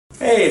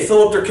Hey,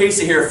 Philip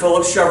Derkacy here,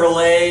 Phillips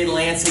Chevrolet,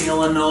 Lansing,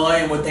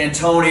 Illinois. I'm with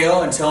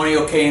Antonio.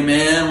 Antonio came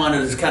in,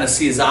 wanted to kind of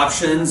see his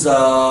options.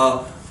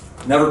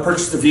 Never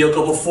purchased a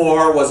vehicle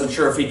before, wasn't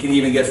sure if he could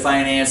even get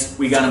financed.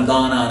 We got him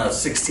done on a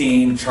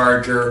 16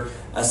 Charger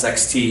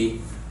SXT.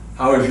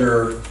 How was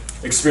your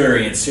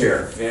experience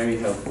here? Very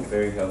helpful,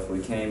 very helpful.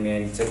 He came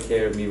in, he took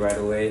care of me right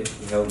away.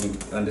 He helped me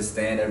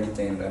understand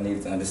everything that I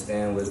needed to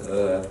understand with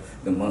the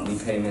monthly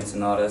payments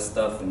and all that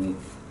stuff, and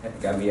he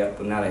got me up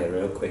and out of here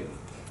real quick.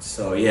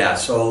 So yeah,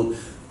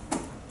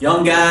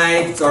 young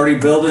guy, he's already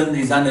building,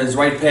 he's on his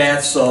right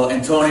path. So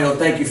Antonio,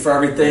 thank you for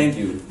everything. Thank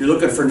you. You're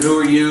looking for new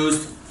or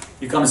used,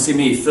 you come and see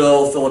me,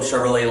 Phillips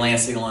Chevrolet,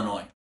 Lansing,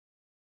 Illinois.